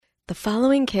The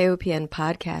following KOPN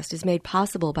podcast is made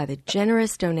possible by the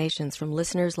generous donations from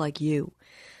listeners like you.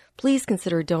 Please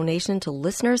consider a donation to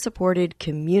listener-supported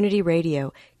community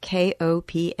radio,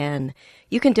 KOPN.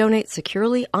 You can donate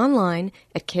securely online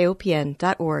at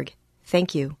kopn.org.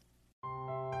 Thank you.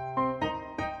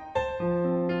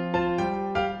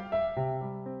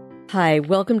 Hi,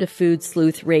 welcome to Food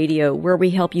Sleuth Radio, where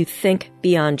we help you think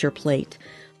beyond your plate.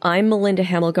 I'm Melinda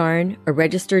Hemmelgarn, a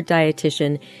registered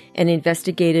dietitian and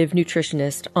investigative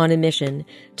nutritionist on a mission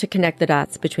to connect the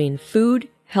dots between food,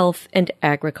 health, and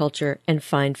agriculture and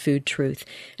find food truth.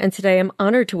 And today I'm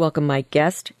honored to welcome my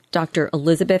guest, Dr.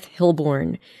 Elizabeth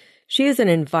Hilborn. She is an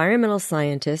environmental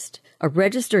scientist, a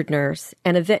registered nurse,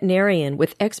 and a veterinarian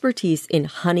with expertise in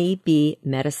honeybee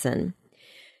medicine.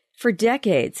 For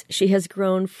decades, she has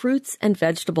grown fruits and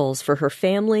vegetables for her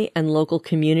family and local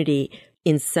community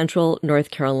in central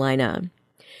North Carolina.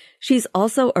 She's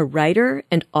also a writer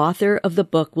and author of the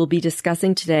book we'll be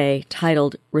discussing today,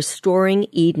 titled Restoring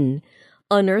Eden,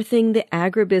 Unearthing the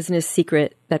Agribusiness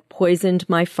Secret That Poisoned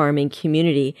My Farming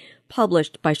Community,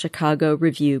 published by Chicago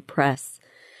Review Press.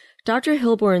 Dr.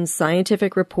 Hilborn's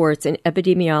scientific reports in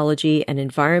epidemiology and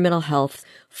environmental health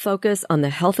focus on the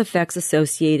health effects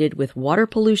associated with water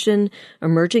pollution,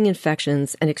 emerging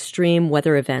infections, and extreme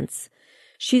weather events.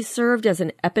 She served as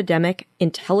an Epidemic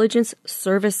Intelligence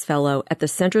Service Fellow at the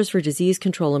Centers for Disease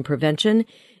Control and Prevention,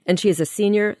 and she is a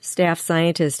senior staff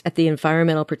scientist at the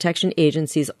Environmental Protection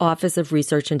Agency's Office of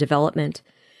Research and Development.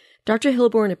 Dr.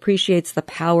 Hilborn appreciates the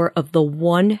power of the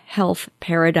One Health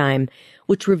paradigm,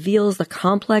 which reveals the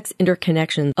complex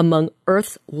interconnection among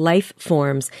Earth's life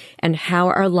forms and how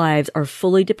our lives are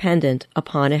fully dependent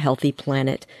upon a healthy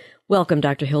planet. Welcome,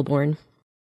 Dr. Hilborn.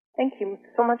 Thank you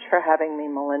so much for having me,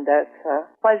 Melinda. It's a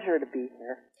pleasure to be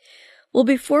here. Well,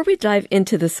 before we dive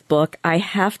into this book, I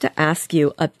have to ask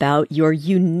you about your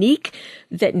unique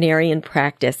veterinarian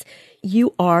practice.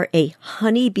 You are a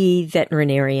honeybee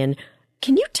veterinarian.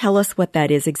 Can you tell us what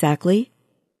that is exactly?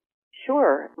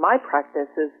 Sure. My practice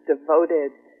is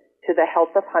devoted to the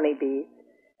health of honeybees,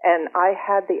 and I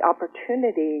had the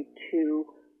opportunity to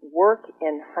work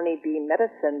in honeybee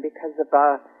medicine because of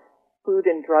a Food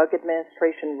and Drug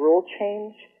Administration rule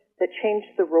change that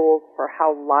changed the rules for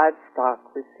how livestock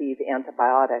receive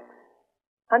antibiotics.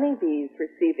 Honeybees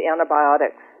receive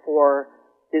antibiotics for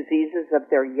diseases of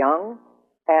their young,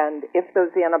 and if those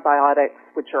antibiotics,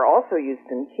 which are also used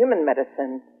in human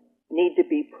medicine, need to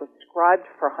be prescribed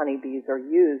for honeybees or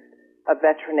used, a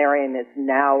veterinarian is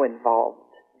now involved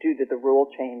due to the rule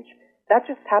change. That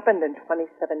just happened in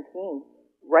 2017,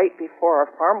 right before our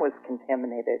farm was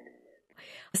contaminated.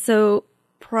 So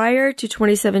prior to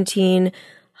 2017,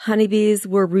 honeybees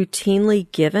were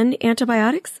routinely given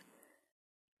antibiotics?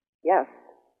 Yes,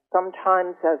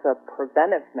 sometimes as a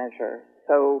preventive measure.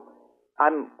 So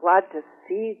I'm glad to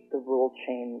see the rule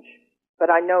change, but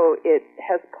I know it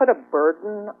has put a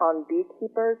burden on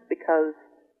beekeepers because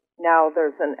now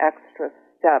there's an extra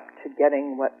step to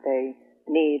getting what they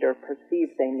need or perceive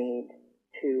they need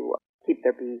to keep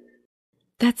their bees.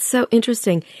 That's so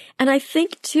interesting. And I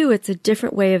think, too, it's a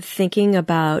different way of thinking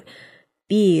about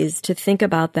bees, to think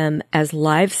about them as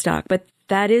livestock. But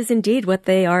that is indeed what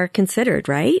they are considered,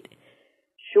 right?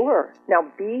 Sure. Now,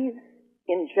 bees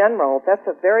in general, that's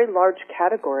a very large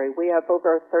category. We have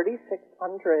over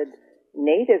 3,600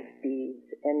 native bees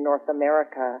in North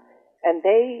America, and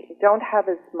they don't have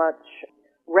as much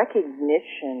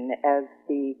recognition as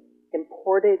the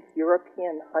imported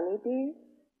European honeybees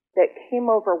that came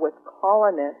over with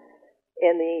colonists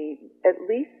in at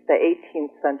least the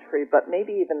 18th century, but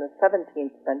maybe even the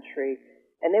 17th century,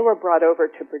 and they were brought over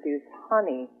to produce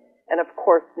honey. And of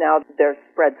course, now they're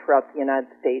spread throughout the United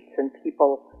States, and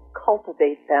people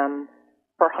cultivate them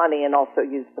for honey and also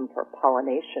use them for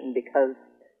pollination because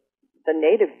the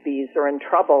native bees are in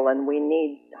trouble, and we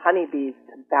need honeybees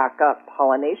to back up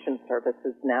pollination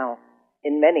services now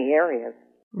in many areas.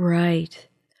 Right.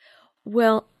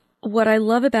 Well, what I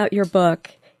love about your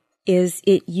book is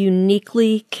it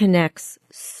uniquely connects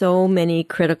so many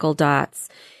critical dots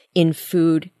in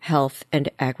food, health, and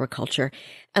agriculture.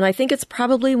 And I think it's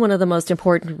probably one of the most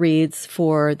important reads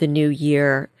for the new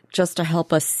year, just to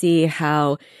help us see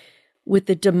how, with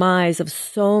the demise of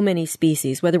so many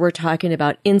species, whether we're talking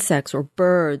about insects or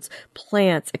birds,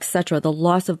 plants, etc., the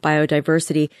loss of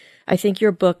biodiversity, I think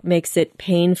your book makes it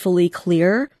painfully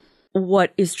clear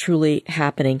what is truly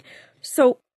happening.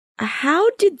 So how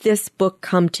did this book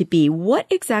come to be? What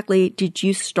exactly did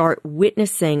you start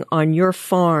witnessing on your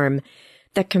farm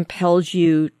that compelled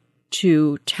you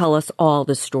to tell us all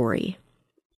the story?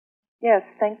 Yes,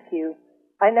 thank you.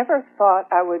 I never thought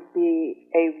I would be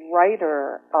a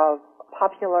writer of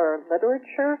popular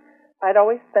literature I'd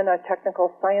always been a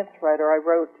technical science writer. I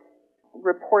wrote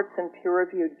reports in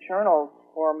peer-reviewed journals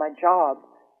for my job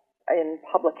in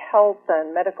public health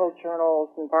and medical journals,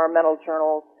 environmental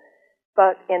journals.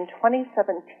 But in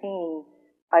 2017,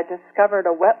 I discovered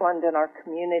a wetland in our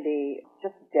community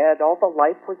just dead. All the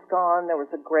life was gone. There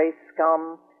was a gray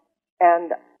scum.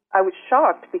 And I was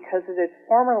shocked because it had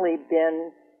formerly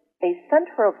been a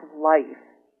center of life.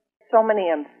 So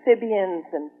many amphibians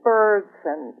and birds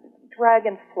and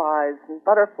dragonflies and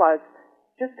butterflies.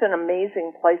 Just an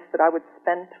amazing place that I would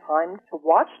spend time to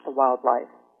watch the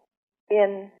wildlife.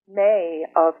 In May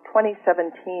of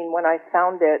 2017, when I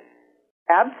found it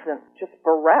absent, just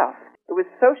bereft, it was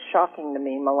so shocking to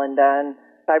me, Melinda, and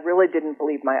I really didn't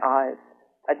believe my eyes.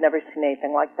 I'd never seen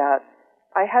anything like that.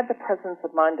 I had the presence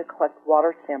of mind to collect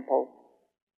water samples,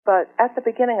 but at the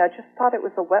beginning I just thought it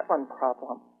was a wetland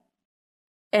problem.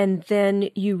 And then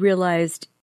you realized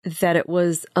that it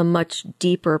was a much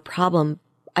deeper problem.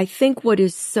 I think what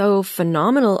is so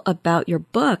phenomenal about your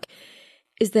book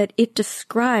is that it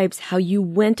describes how you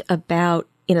went about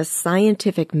in a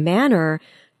scientific manner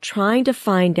trying to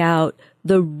find out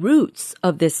the roots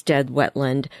of this dead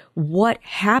wetland, what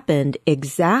happened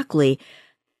exactly.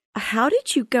 How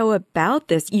did you go about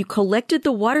this? You collected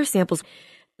the water samples.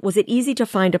 Was it easy to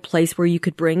find a place where you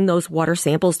could bring those water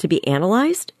samples to be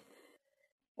analyzed?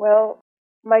 Well,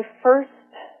 my first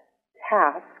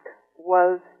task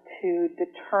was to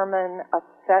determine a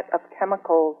set of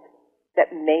chemicals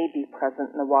that may be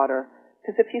present in the water.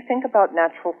 Because if you think about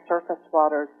natural surface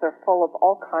waters, they're full of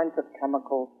all kinds of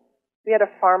chemicals. We had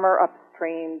a farmer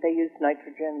upstream. They used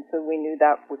nitrogen, so we knew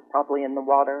that was probably in the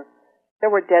water. There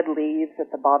were dead leaves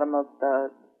at the bottom of the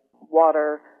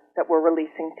water that were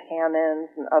releasing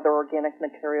tannins and other organic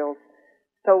materials.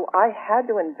 So I had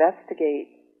to investigate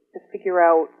to figure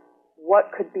out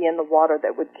what could be in the water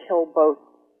that would kill both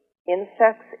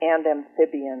insects and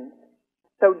amphibians.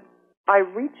 So I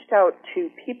reached out to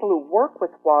people who work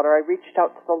with water. I reached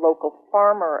out to the local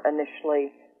farmer initially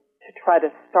to try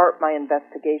to start my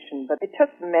investigation, but it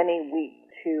took many weeks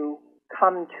to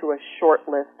come to a short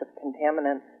list of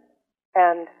contaminants.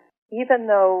 And even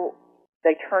though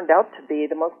they turned out to be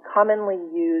the most commonly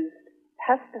used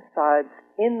pesticides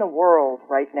in the world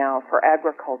right now for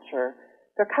agriculture,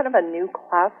 they're kind of a new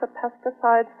class of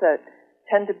pesticides that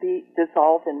tend to be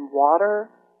dissolved in water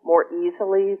more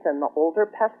easily than the older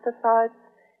pesticides.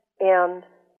 And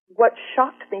what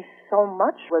shocked me so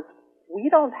much was we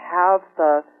don't have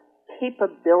the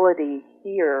capability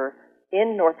here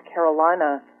in North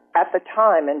Carolina at the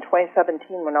time in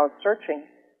 2017 when I was searching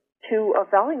to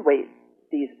evaluate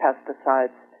these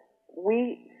pesticides.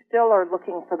 We still are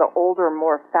looking for the older,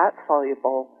 more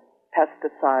fat-soluble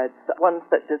pesticides, the ones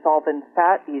that dissolve in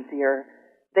fat easier.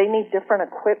 They need different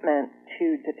equipment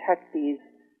to detect these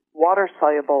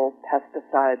water-soluble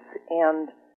pesticides, and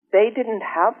they didn't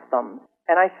have them.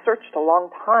 And I searched a long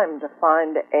time to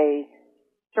find a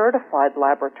certified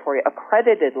laboratory,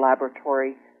 accredited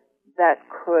laboratory, that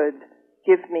could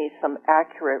give me some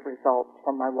accurate results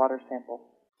from my water samples.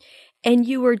 And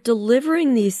you were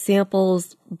delivering these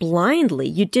samples blindly.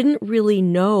 You didn't really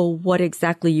know what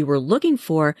exactly you were looking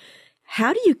for.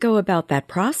 How do you go about that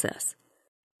process?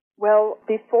 Well,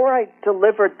 before I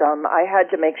delivered them, I had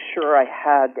to make sure I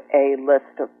had a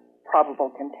list of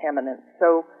probable contaminants.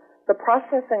 So the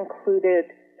process included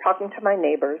talking to my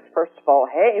neighbors. First of all,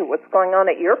 hey, what's going on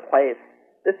at your place?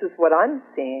 This is what I'm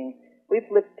seeing. We've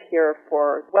lived here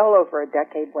for well over a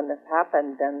decade when this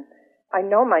happened, and I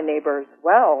know my neighbors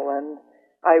well, and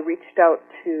I reached out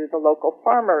to the local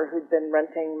farmer who'd been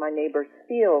renting my neighbor's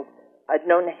field. I'd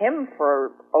known him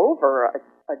for over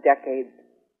a decade,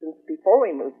 since before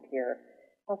we moved here.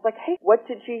 I was like, hey, what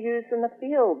did you use in the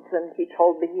fields? And he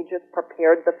told me he just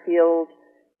prepared the field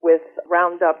with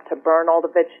Roundup to burn all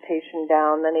the vegetation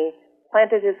down. Then he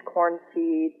planted his corn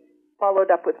seed,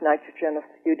 followed up with nitrogen a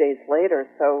few days later.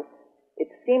 So it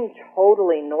seemed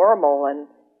totally normal. And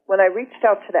when I reached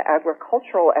out to the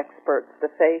agricultural experts to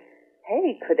say,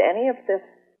 hey, could any of this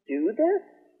do this?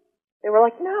 They were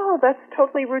like, no, that's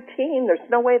totally routine. There's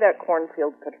no way that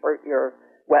cornfield could hurt your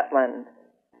wetland.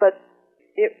 But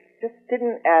it just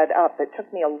didn't add up. It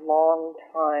took me a long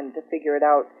time to figure it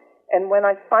out. And when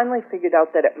I finally figured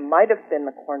out that it might have been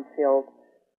the cornfield,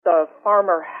 the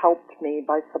farmer helped me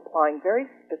by supplying very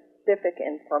specific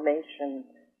information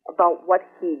about what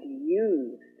he'd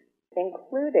used,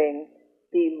 including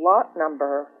the lot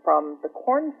number from the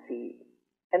corn seed.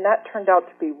 And that turned out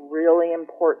to be really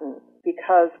important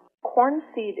because corn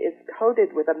seed is coated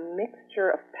with a mixture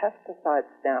of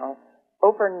pesticides now.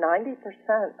 Over 90%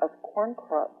 of corn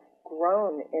crops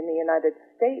grown in the United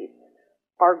States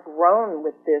are grown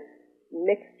with this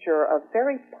mixture of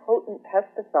very potent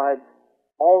pesticides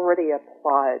already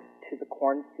applied to the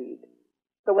corn seed.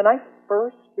 So when I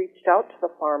first reached out to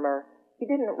the farmer, he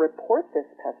didn't report this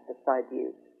pesticide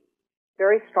use.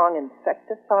 Very strong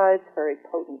insecticides, very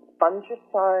potent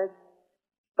fungicides,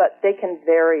 but they can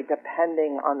vary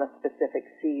depending on the specific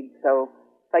seed. So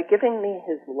by giving me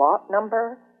his lot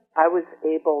number, I was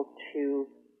able to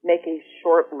make a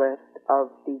short list of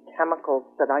the chemicals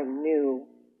that I knew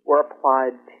were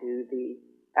applied to the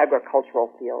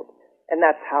agricultural field. And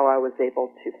that's how I was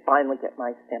able to finally get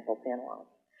my samples analyzed.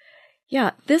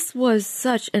 Yeah, this was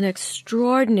such an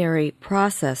extraordinary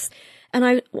process. And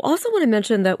I also want to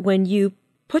mention that when you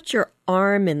put your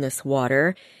arm in this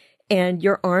water and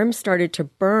your arm started to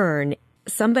burn,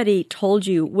 somebody told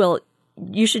you, well,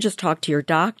 you should just talk to your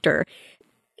doctor.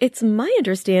 It's my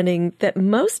understanding that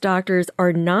most doctors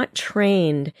are not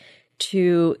trained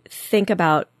to think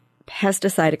about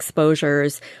pesticide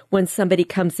exposures when somebody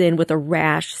comes in with a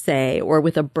rash, say, or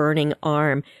with a burning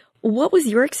arm. What was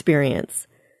your experience?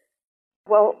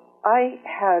 Well, I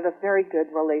had a very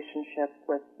good relationship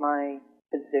with my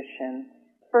physician.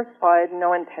 First of all, I had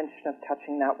no intention of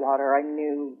touching that water. I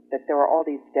knew that there were all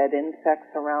these dead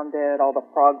insects around it, all the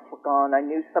frogs were gone. I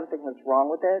knew something was wrong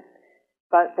with it.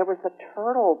 But there was a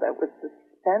turtle that was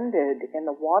suspended in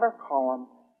the water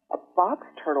column, a box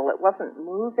turtle. It wasn't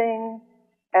moving.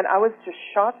 And I was just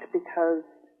shocked because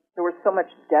there was so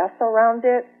much death around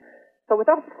it. So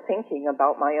without thinking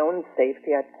about my own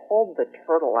safety, I pulled the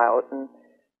turtle out, and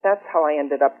that's how I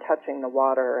ended up touching the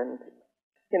water. And,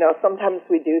 you know, sometimes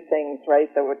we do things, right,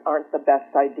 that aren't the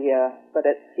best idea, but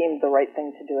it seemed the right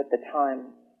thing to do at the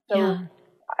time. So yeah.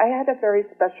 I had a very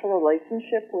special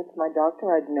relationship with my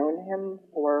doctor. I'd known him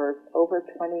for over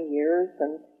 20 years,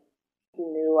 and he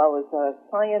knew I was a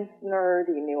science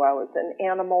nerd. He knew I was an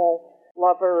animal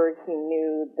lover. He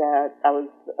knew that I was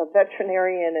a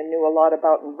veterinarian and knew a lot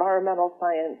about environmental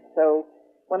science. So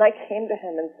when I came to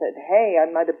him and said, hey, I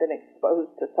might have been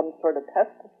exposed to some sort of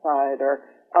pesticide or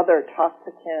other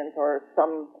toxicant or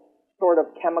some sort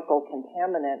of chemical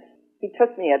contaminant, he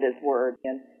took me at his word.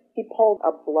 And he pulled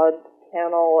a blood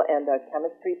panel and a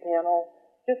chemistry panel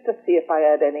just to see if I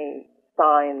had any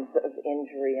signs of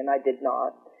injury, and I did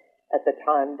not at the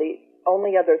time. The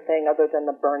only other thing other than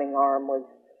the burning arm was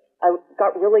I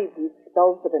got really these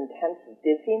spells of intense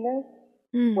dizziness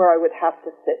where I would have to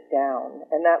sit down.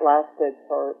 And that lasted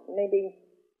for maybe,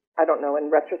 I don't know, in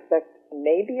retrospect,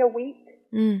 maybe a week,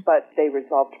 but they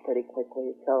resolved pretty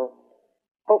quickly. So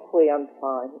hopefully I'm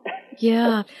fine.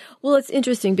 Yeah. Well, it's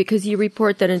interesting because you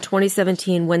report that in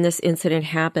 2017, when this incident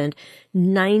happened,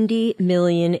 90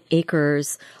 million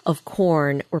acres of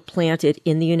corn were planted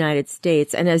in the United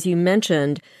States. And as you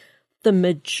mentioned, the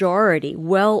majority,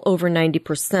 well over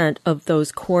 90% of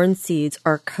those corn seeds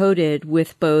are coated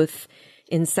with both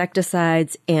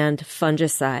insecticides and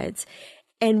fungicides.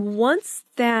 And once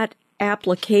that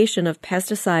application of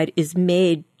pesticide is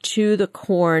made to the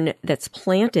corn that's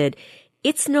planted,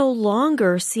 it's no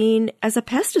longer seen as a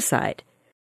pesticide.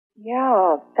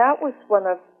 Yeah, that was one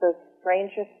of the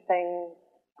strangest things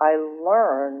I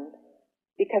learned,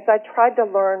 because I tried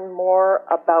to learn more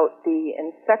about the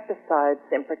insecticides,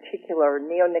 in particular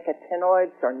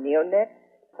neonicotinoids, or neonics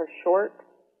for short,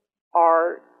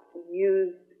 are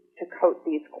used to coat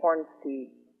these corn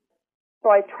seeds. So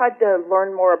I tried to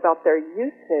learn more about their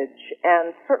usage,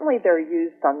 and certainly they're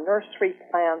used on nursery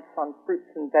plants, on fruits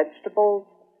and vegetables,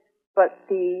 but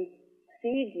the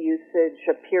seed usage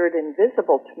appeared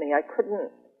invisible to me. I couldn't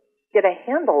get a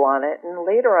handle on it, and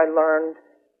later I learned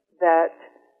that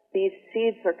these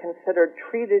seeds are considered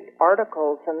treated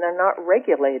articles and they're not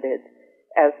regulated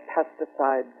as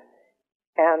pesticides.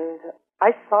 And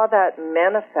I saw that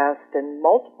manifest in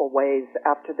multiple ways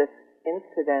after this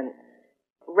incident.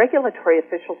 Regulatory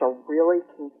officials are really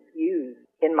confused,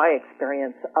 in my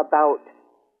experience, about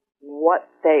what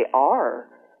they are.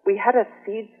 We had a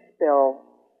seed spill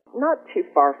not too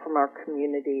far from our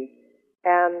community,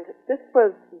 and this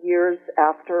was years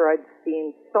after I'd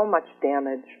seen so much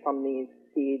damage from these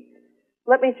seeds.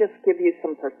 Let me just give you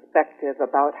some perspective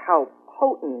about how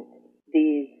potent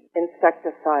these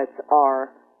insecticides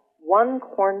are. One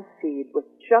corn seed with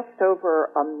just over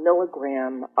 1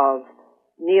 milligram of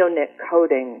neonic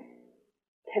coating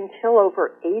can kill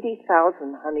over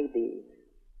 80,000 honeybees.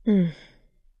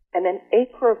 And an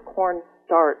acre of corn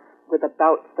starts with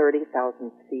about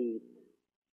 30,000 seeds.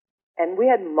 And we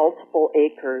had multiple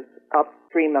acres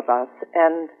upstream of us,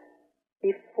 and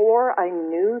before I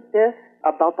knew this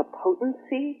about the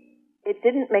potency, it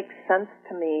didn't make sense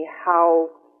to me how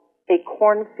a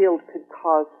cornfield could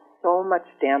cause so much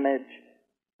damage,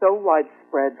 so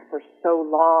widespread for so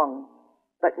long.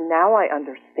 But now I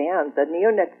understand the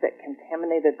neonics that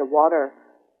contaminated the water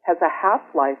has a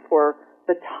half-life, or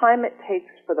the time it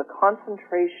takes for the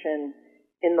concentration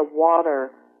in the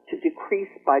water to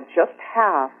decrease by just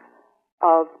half,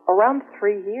 of around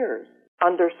 3 years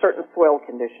under certain soil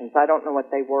conditions. I don't know what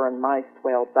they were in my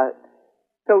soil, but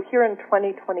so here in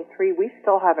 2023, we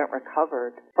still haven't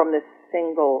recovered from this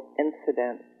single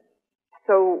incident.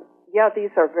 So yeah,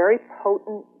 these are very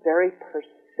potent, very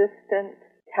persistent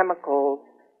chemicals,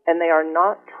 and they are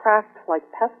not tracked like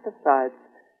pesticides.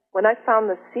 When I found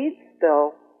the seed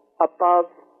spill above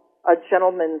a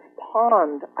gentleman's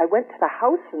pond, I went to the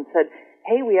house and said,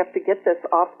 hey, we have to get this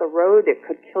off the road. It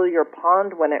could kill your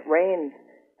pond when it rains.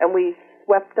 And we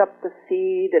swept up the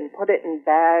seed and put it in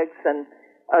bags, and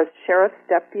a sheriff's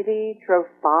deputy drove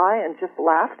by and just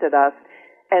laughed at us.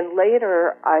 And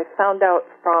later I found out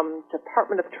from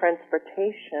Department of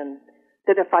Transportation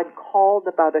that if I'd called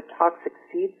about a toxic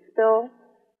seed spill,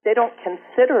 they don't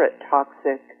consider it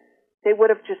toxic. They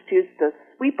would have just used a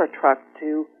sweeper truck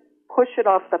to push it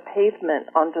off the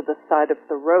pavement onto the side of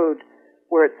the road,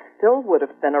 where it still would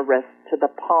have been a risk to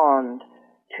the pond,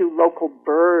 to local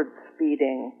birds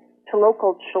feeding, to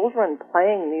local children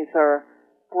playing. These are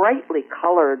brightly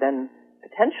colored and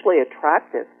potentially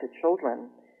attractive to children.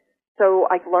 So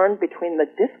I learned between the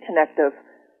disconnect of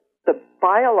the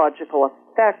biological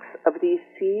effects of these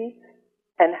seeds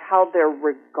and how they're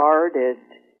regarded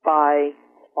by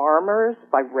farmers,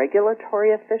 by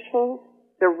regulatory officials.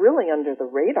 They're really under the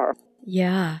radar.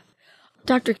 Yeah.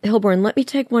 Dr. Hilborn, let me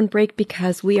take one break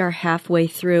because we are halfway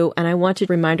through, and I want to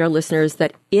remind our listeners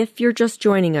that if you're just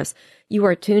joining us, you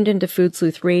are tuned into Food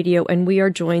Sleuth Radio, and we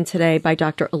are joined today by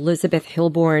Dr. Elizabeth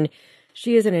Hilborn.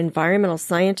 She is an environmental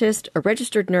scientist, a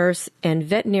registered nurse, and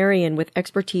veterinarian with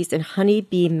expertise in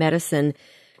honeybee medicine.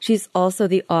 She's also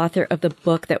the author of the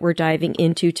book that we're diving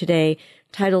into today,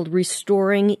 titled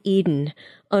Restoring Eden,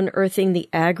 Unearthing the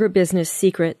Agribusiness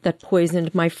Secret That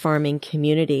Poisoned My Farming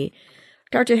Community.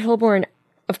 Dr. Hilborn,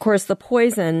 of course, the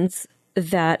poisons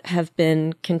that have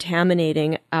been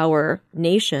contaminating our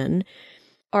nation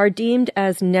are deemed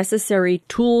as necessary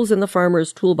tools in the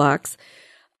farmer's toolbox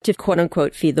to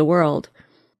quote-unquote feed the world.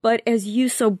 But as you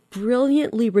so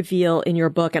brilliantly reveal in your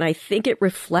book, and I think it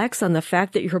reflects on the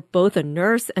fact that you're both a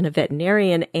nurse and a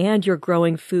veterinarian and you're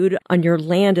growing food on your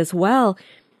land as well,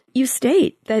 you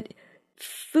state that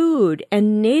food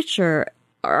and nature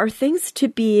are things to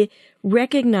be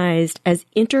recognized as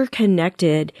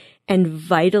interconnected and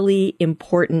vitally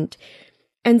important.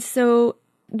 And so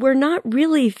we're not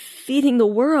really feeding the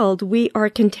world. We are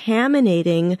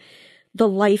contaminating the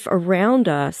life around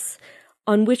us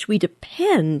on which we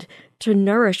depend to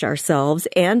nourish ourselves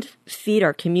and feed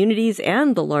our communities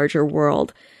and the larger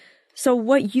world. So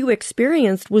what you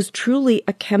experienced was truly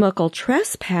a chemical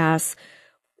trespass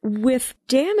with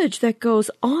damage that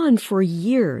goes on for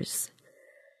years.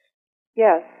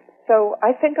 Yes. So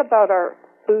I think about our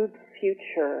food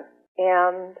future,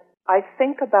 and I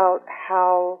think about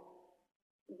how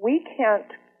we can't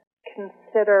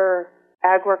consider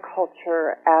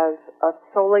agriculture as a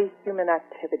solely human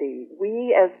activity.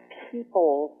 We as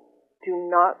people do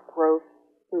not grow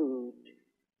food.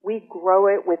 We grow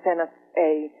it within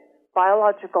a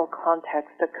biological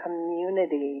context, a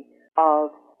community of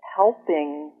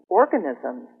helping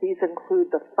organisms. These include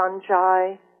the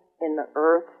fungi in the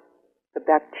earth, the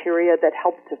bacteria that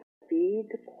help to feed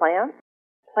plants.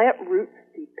 Plant roots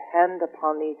depend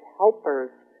upon these helpers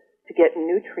to get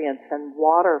nutrients and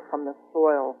water from the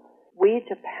soil. We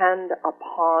depend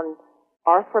upon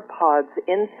arthropods,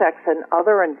 insects, and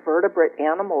other invertebrate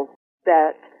animals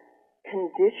that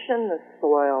condition the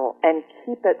soil and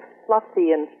keep it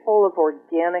fluffy and full of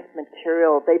organic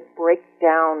material. They break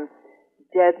down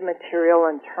dead material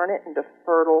and turn it into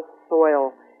fertile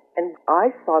soil. And I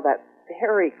saw that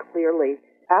very clearly.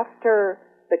 After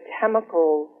the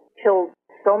chemicals killed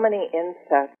so many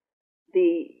insects,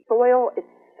 the soil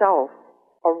itself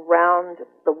around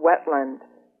the wetland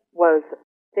was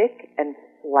thick and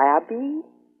flabby,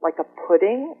 like a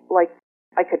pudding. Like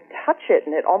I could touch it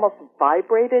and it almost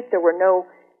vibrated. There were no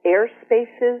air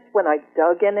spaces when I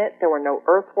dug in it. There were no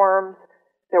earthworms.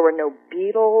 There were no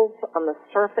beetles on the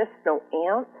surface, no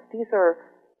ants. These are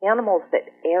animals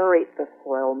that aerate the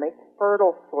soil, make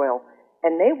fertile soil,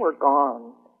 and they were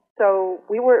gone. So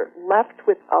we were left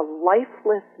with a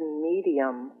lifeless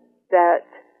medium that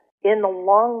in the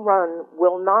long run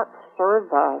will not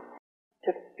serve us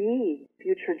to feed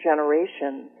future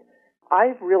generations.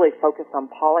 I really focus on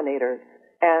pollinators,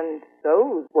 and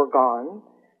those were gone.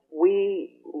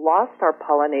 We lost our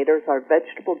pollinators. Our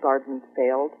vegetable gardens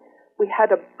failed. We had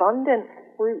abundant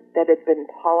fruit that had been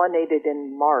pollinated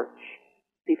in March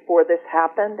before this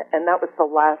happened, and that was the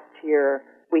last year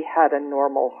we had a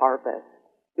normal harvest.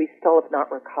 We still have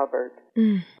not recovered.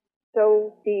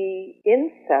 So the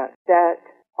insects that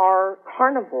are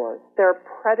carnivores, they're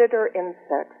predator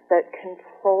insects that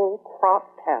control crop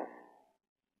pests.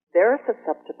 They're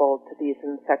susceptible to these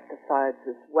insecticides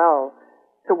as well.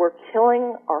 So we're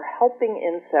killing or helping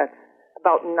insects.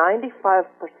 About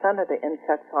 95% of the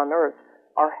insects on Earth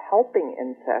are helping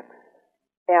insects.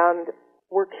 And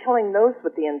we're killing those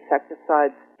with the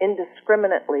insecticides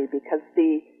indiscriminately because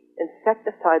the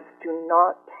insecticides do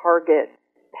not target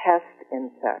pest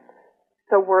insects.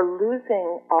 So we're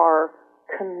losing our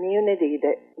community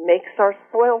that makes our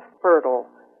soil fertile,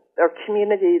 our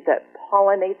community that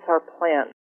pollinates our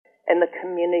plants, and the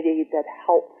community that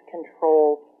helps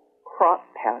control crop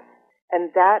pests. And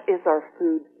that is our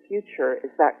food future,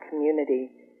 is that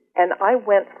community. And I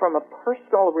went from a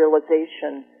personal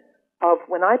realization of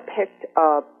when I picked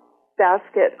a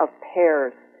basket of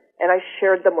pears and I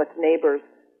shared them with neighbors,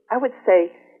 I would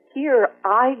say, here,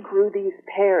 I grew these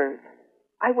pears.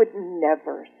 I would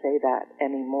never say that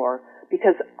anymore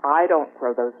because I don't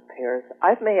grow those pears.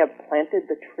 I may have planted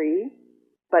the tree,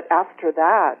 but after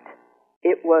that,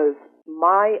 it was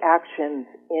my actions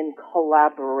in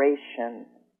collaboration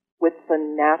with the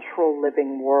natural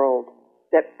living world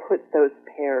that put those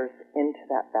pears into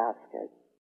that basket.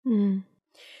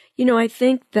 You know, I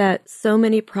think that so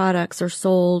many products are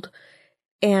sold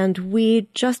and we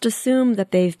just assume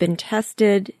that they've been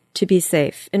tested to be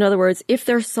safe. In other words, if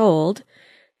they're sold,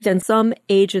 then some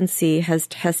agency has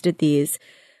tested these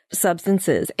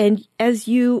substances. And as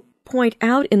you point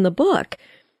out in the book,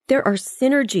 there are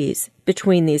synergies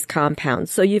between these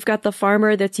compounds. So you've got the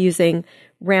farmer that's using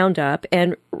Roundup,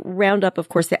 and Roundup, of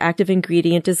course, the active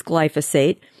ingredient is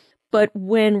glyphosate. But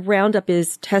when Roundup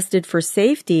is tested for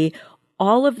safety,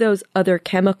 all of those other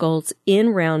chemicals in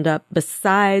Roundup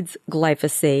besides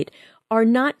glyphosate are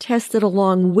not tested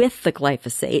along with the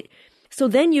glyphosate. So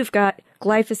then you've got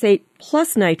glyphosate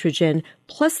plus nitrogen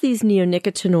plus these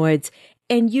neonicotinoids,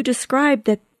 and you describe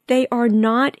that they are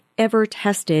not ever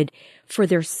tested for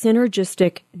their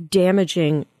synergistic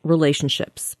damaging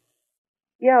relationships.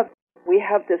 Yeah, we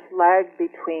have this lag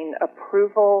between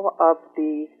approval of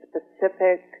the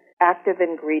specific active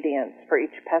ingredients for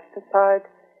each pesticide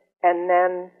and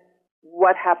then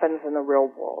what happens in the real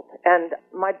world. And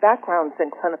my background's in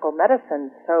clinical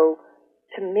medicine, so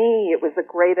to me it was a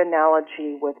great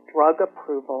analogy with drug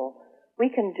approval. We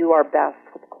can do our best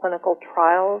with clinical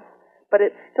trials, but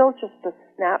it's still just a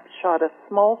snapshot, a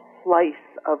small slice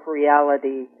of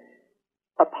reality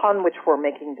upon which we're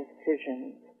making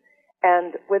decisions.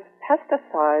 And with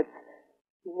pesticides,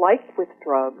 like with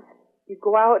drugs, you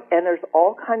go out and there's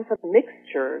all kinds of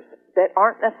mixtures that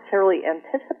aren't necessarily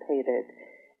anticipated.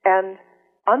 And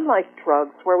unlike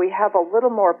drugs, where we have a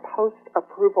little more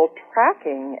post-approval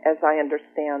tracking, as I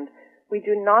understand, we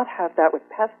do not have that with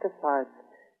pesticides.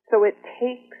 So it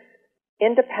takes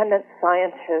independent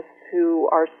scientists who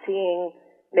are seeing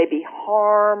maybe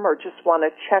harm or just want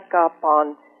to check up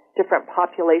on different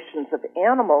populations of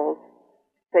animals,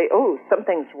 say, oh,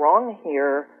 something's wrong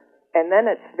here, and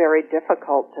then it's very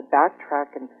difficult to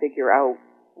backtrack and figure out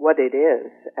what it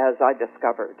is, as I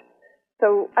discovered.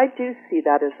 So I do see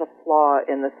that as a flaw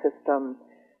in the system.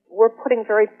 We're putting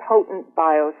very potent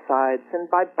biocides, and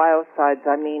by biocides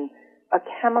I mean a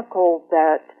chemical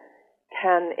that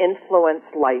can influence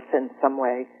life in some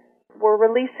way. We're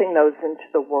releasing those into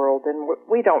the world, and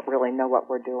we don't really know what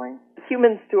we're doing.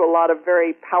 Humans do a lot of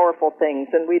very powerful things,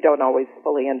 and we don't always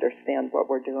fully understand what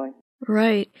we're doing.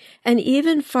 Right. And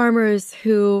even farmers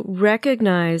who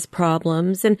recognize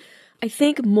problems, and I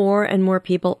think more and more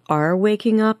people are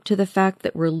waking up to the fact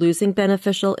that we're losing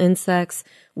beneficial insects,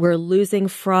 we're losing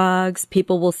frogs.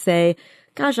 People will say,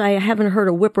 gosh, I haven't heard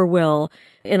a whippoorwill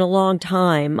in a long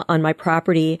time on my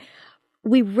property.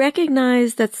 We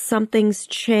recognize that something's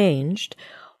changed,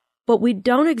 but we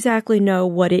don't exactly know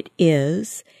what it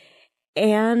is.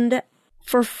 And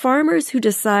for farmers who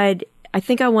decide, I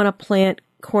think I want to plant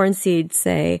corn seed,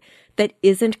 say, that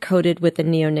isn't coated with a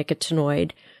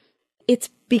neonicotinoid, it's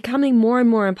becoming more and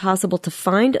more impossible to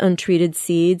find untreated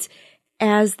seeds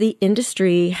as the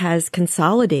industry has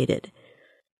consolidated.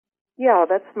 Yeah,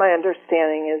 that's my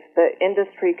understanding, is that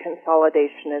industry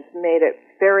consolidation has made it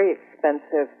very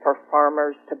expensive for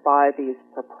farmers to buy these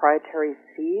proprietary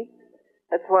seeds.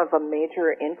 That's one of a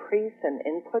major increase in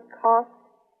input costs.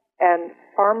 And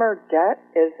farmer debt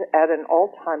is at an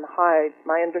all-time high.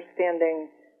 My understanding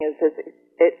is that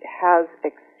it has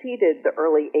exceeded the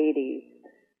early 80s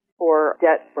for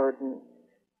debt burden.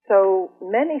 So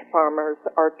many farmers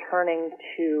are turning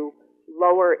to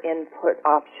lower input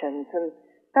options. And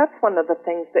that's one of the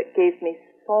things that gave me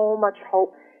so much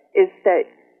hope, is that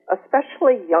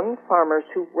especially young farmers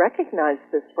who recognize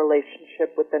this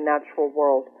relationship with the natural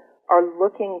world are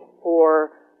looking for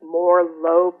more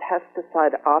low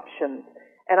pesticide options.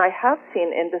 And I have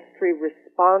seen industry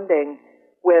responding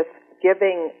with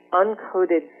giving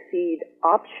uncoated seed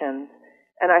options,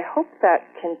 and I hope that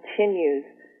continues.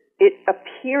 It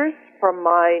appears from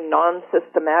my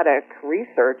non-systematic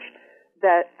research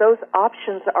that those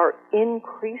options are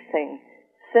increasing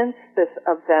since this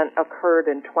event occurred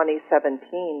in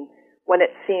 2017, when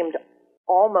it seemed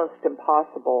almost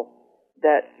impossible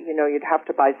that, you'd have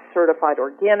to buy certified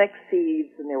organic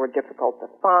seeds and they were difficult to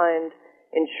find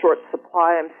in short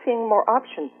supply. I'm seeing more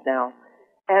options now.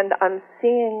 And I'm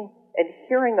seeing and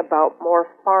hearing about more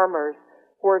farmers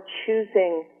who are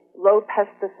choosing low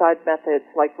pesticide methods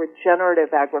like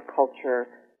regenerative agriculture,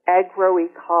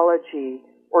 agroecology,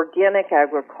 organic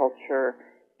agriculture,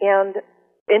 and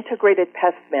integrated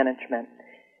pest management,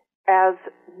 as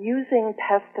using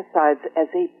pesticides as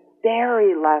a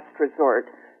very last resort,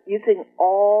 using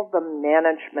all the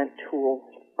management tools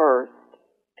first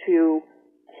to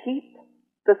keep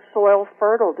the soil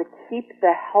fertile, to keep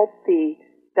the healthy,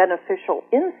 beneficial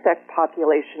insect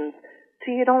populations,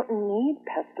 so you don't need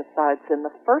pesticides in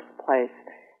the first place.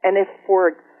 And if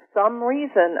for some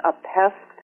reason a pest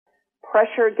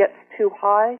pressure gets too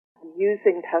high,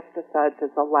 using pesticides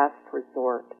is a last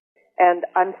resort. And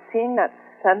I'm seeing that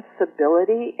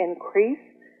sensibility increase.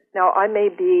 Now, I may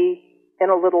be in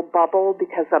a little bubble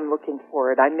because I'm looking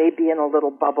for it. I may be in a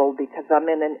little bubble because I'm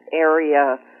in an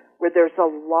area where there's a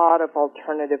lot of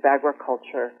alternative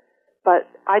agriculture. But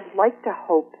I'd like to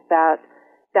hope that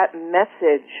that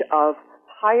message of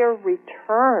higher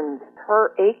returns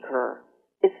per acre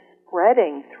is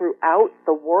spreading throughout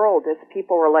the world as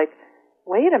people are like,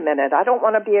 wait a minute, I don't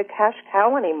want to be a cash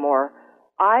cow anymore.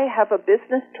 I have a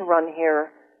business to run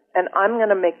here, and I'm going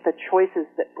to make the choices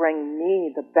that bring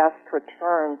me the best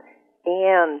return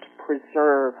and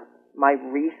preserve my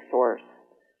resource,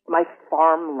 my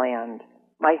farmland,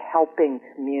 my helping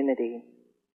community.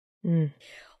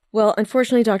 Well,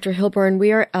 unfortunately, Dr. Hilborn,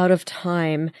 we are out of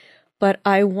time, but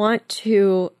I want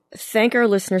to thank our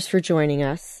listeners for joining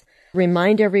us.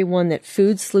 Remind everyone that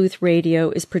Food Sleuth Radio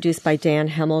is produced by Dan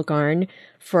Hemmelgarn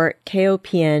for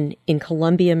KOPN in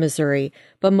Columbia, Missouri.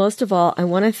 But most of all, I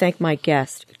want to thank my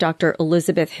guest, Dr.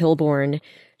 Elizabeth Hilborn.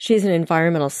 She's an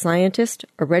environmental scientist,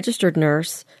 a registered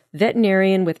nurse,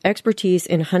 veterinarian with expertise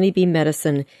in honeybee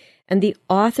medicine, and the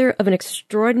author of an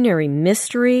extraordinary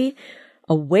mystery,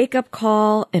 a wake-up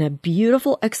call, and a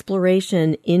beautiful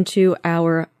exploration into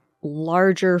our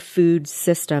larger food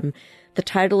system. The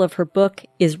title of her book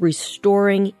is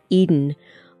Restoring Eden,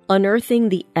 Unearthing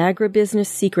the Agribusiness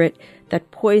Secret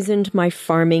that Poisoned My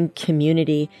Farming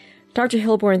Community. Dr.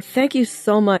 Hilborn, thank you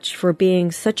so much for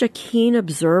being such a keen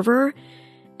observer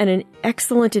and an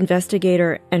excellent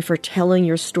investigator, and for telling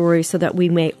your story so that we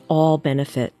may all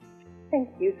benefit. Thank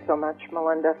you so much,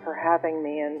 Melinda, for having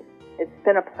me, and it's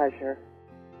been a pleasure.